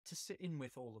to sit in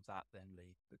with all of that then,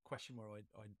 Lee, the question where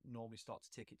I normally start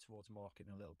to take it towards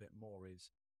marketing a little bit more is,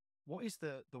 what is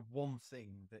the one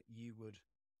thing that you would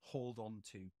hold on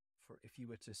to for if you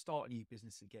were to start a new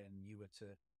business again, you were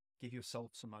to give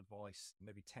yourself some advice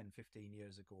maybe 10, 15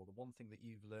 years ago, the one thing that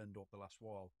you've learned over the last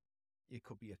while, it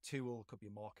could be a tool, it could be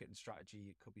a marketing strategy,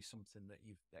 it could be something that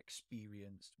you've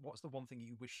experienced. What's the one thing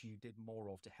you wish you did more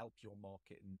of to help your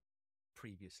marketing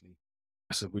previously?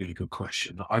 That's a really good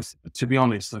question. To be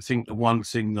honest, I think the one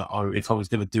thing that if I was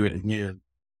going to do it in a year,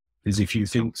 is if you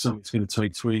think something's going to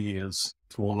take 3 years,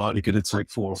 it's more likely going to take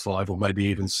 4 or 5 or maybe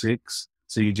even 6.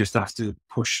 So you just have to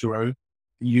push through.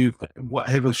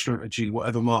 Whatever strategy,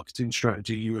 whatever marketing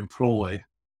strategy you employ,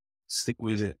 stick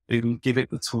with it and give it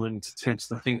the time to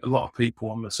test. I think a lot of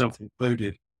people, and myself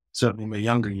included, certainly in my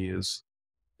younger years,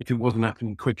 if it wasn't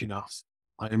happening quick enough,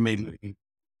 I immediately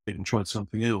went and tried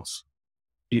something else.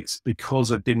 It's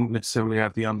because I didn't necessarily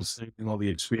have the understanding or the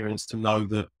experience to know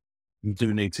that you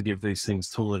do need to give these things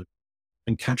time.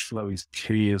 And cash flow is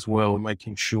key as well,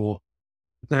 making sure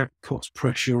that puts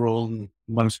pressure on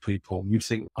most people. You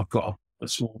think, I've got a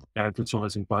small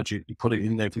advertising budget, you put it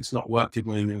in there. If it's not working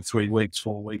within 3 weeks,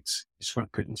 4 weeks, you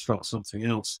scrap it and start something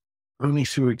else. Only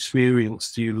through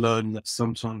experience do you learn that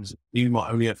sometimes you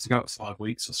might only have to go 5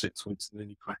 weeks or 6 weeks and then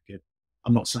you crack it.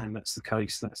 I'm not saying that's the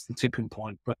case, that's the tipping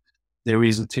point, but there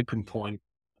is a tipping point.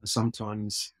 And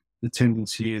sometimes the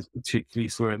tendency is, particularly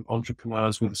for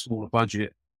entrepreneurs with a smaller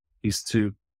budget, is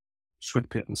to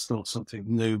strip it and start something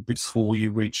new before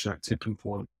you reach that tipping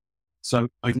point. So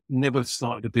I've never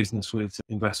started a business with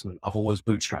investment. I've always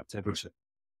bootstrapped everything.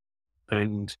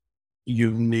 And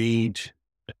you need,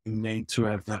 you need to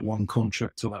have that one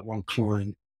contract or that one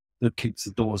client that keeps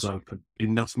the doors open,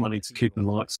 enough money to keep the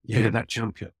lights. Yeah, that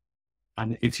champion.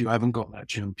 And if you haven't got that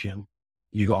champion,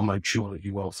 you got to make sure that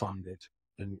you're well funded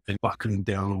and buckling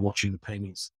down and watching the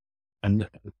pennies. And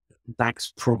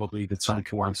that's probably the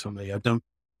takeaway for me.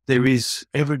 There is,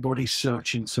 everybody's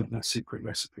searching for that secret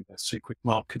recipe, that secret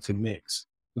marketing mix.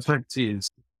 The fact is,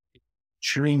 it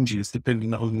changes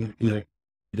depending on,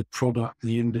 the product,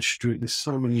 the industry. There's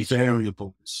so many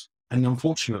variables. And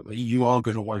unfortunately, you are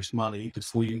going to waste money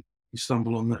before you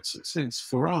stumble on that success.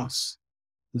 For us,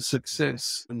 the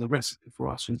success and the recipe for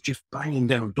us was just banging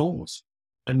down doors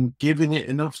and giving it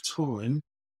enough time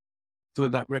for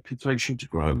that reputation to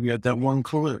grow. We had that one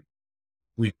client.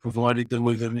 We provided them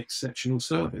with an exceptional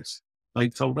service. They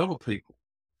told other people.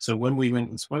 So when we went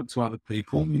and spoke to other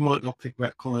people, you might not pick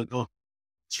that client up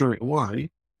straight away,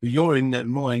 but you're in their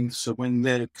mind. So when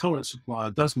their current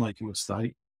supplier does make a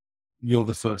mistake, you're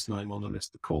the first name on the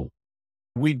list to call.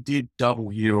 We did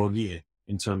double year on year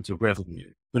in terms of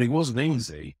revenue, but it wasn't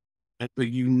easy. But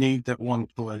you need that one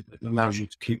client that allows you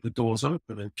to keep the doors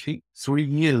open, and keep 3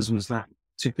 years was that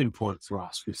tipping point for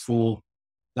us before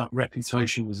that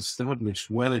reputation was established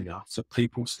well enough that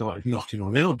people started knocking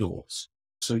on our doors.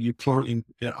 So you currently,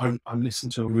 I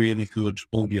listened to a really good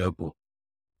audio book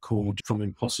called From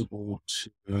Impossible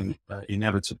to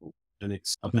Inevitable. And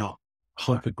it's about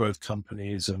hyper growth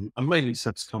companies and mainly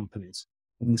such companies.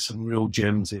 And there's some real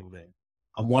gems in there.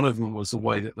 And one of them was the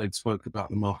way that they'd spoke about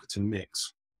the marketing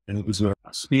mix. And it was about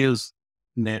spears,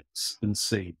 nets, and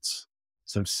seeds.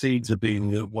 So seeds are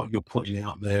being what you're putting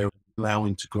out there,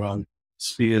 allowing to grow.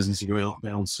 Spears is your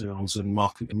outbound sales, and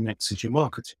marketing nets is your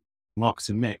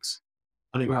marketing mix.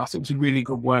 And I think it's a really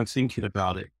good way of thinking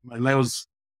about it. It allows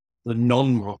the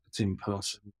non-marketing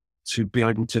person to be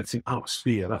able to think, oh,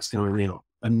 spear, that's going out.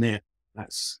 And net,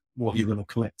 that's what you're going to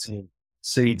collect in.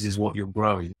 Seeds is what you're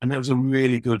growing. And that was a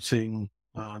really good thing.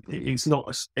 It's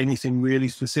not anything really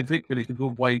specific, but it's a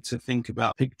good way to think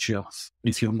about pictures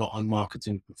if you're not a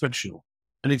marketing professional.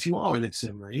 And if you are an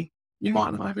SME, you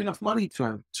might not have enough money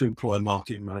to employ a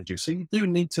marketing manager. So you do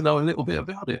need to know a little bit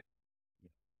about it.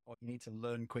 Or you need to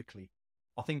learn quickly.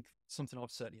 I think something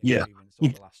I've certainly Yeah. experienced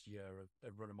over the last year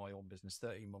of running my own business,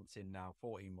 13 months in now,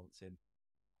 14 months in,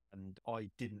 and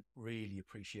I didn't really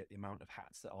appreciate the amount of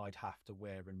hats that I'd have to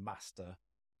wear and master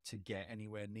to get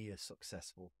anywhere near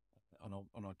successful. And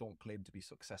I don't claim to be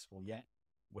successful yet.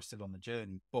 We're still on the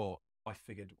journey, but I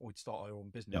figured we'd start our own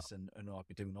Yeah. business and I'd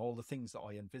be doing all the things that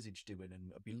I envisaged doing,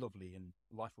 and it'd be lovely and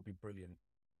life would be brilliant.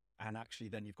 And actually,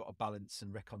 then you've got to balance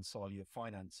and reconcile your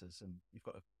finances, and you've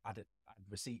got to add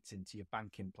receipts into your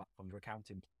banking platform, your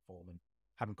accounting platform, and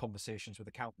having conversations with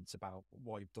accountants about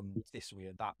why you've done this way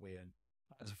and that way. And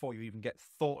as before you even get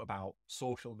thought about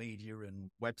social media and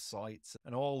websites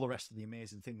and all the rest of the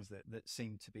amazing things that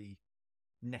seem to be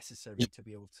necessary Yeah. to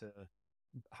be able to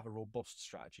have a robust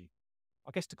strategy.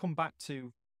 I guess to come back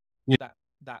to Yeah.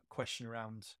 that question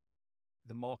around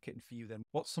the marketing for you, then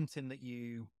what's something that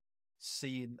you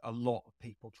seeing a lot of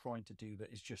people trying to do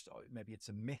that is just maybe it's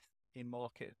a myth in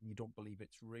market and you don't believe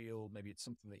it's real. Maybe it's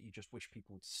something that you just wish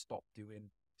people would stop doing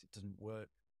because it doesn't work.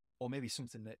 Or maybe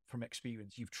something that from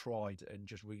experience you've tried and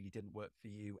just really didn't work for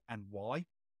you, and why?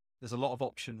 There's a lot of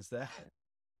options there.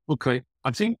 Okay.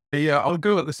 I think, yeah, I'll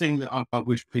go at the thing that I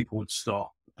wish people would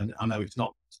stop. And I know it's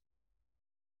not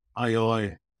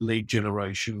AI lead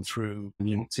generation through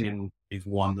LinkedIn is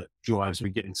one that drives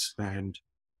me getting spammed.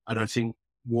 And I think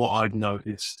what I've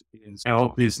noticed is our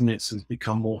business has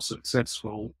become more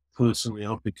successful. Personally,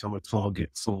 I've become a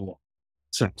target for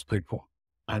salespeople.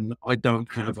 And I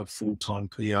don't have a full-time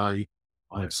PA.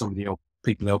 I have somebody else,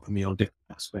 people helping me on different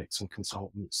aspects and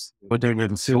consultants. I don't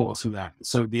even feel for that.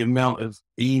 So the amount of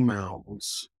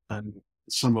emails, and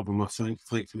some of them are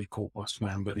thankfully caught by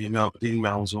spam, but the amount of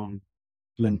emails on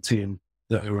LinkedIn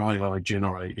that are AI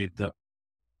generated that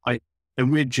I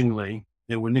originally,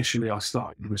 initially I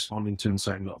started responding to and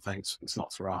saying, look, thanks, it's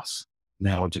not for us.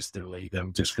 Now I just delete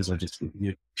them just because I just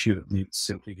purely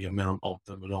simply the amount of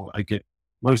them. And I get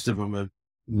most of them are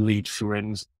lead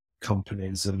friends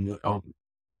companies and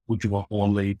would you want more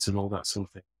leads and all that sort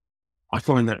of thing. I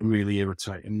find that really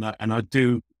irritating. And I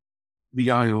do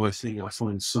the AI thing I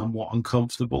find somewhat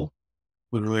uncomfortable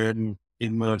when I'm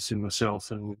immersing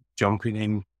myself and jumping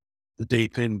in the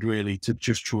deep end really to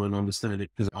just try and understand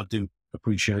it, because I do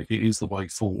appreciate it is the way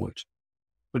forward,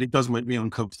 but it does make me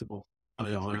uncomfortable.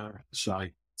 I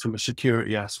say from a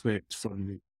security aspect,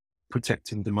 from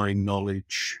protecting domain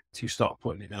knowledge, to start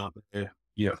putting it out there,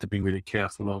 you have to be really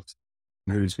careful of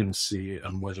who's going to see it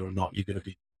and whether or not you're going to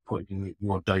be putting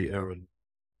more data and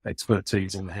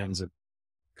expertise in the hands of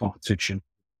competition.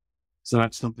 So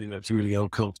that's something that's really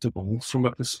uncomfortable from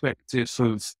a perspective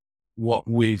of what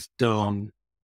we've done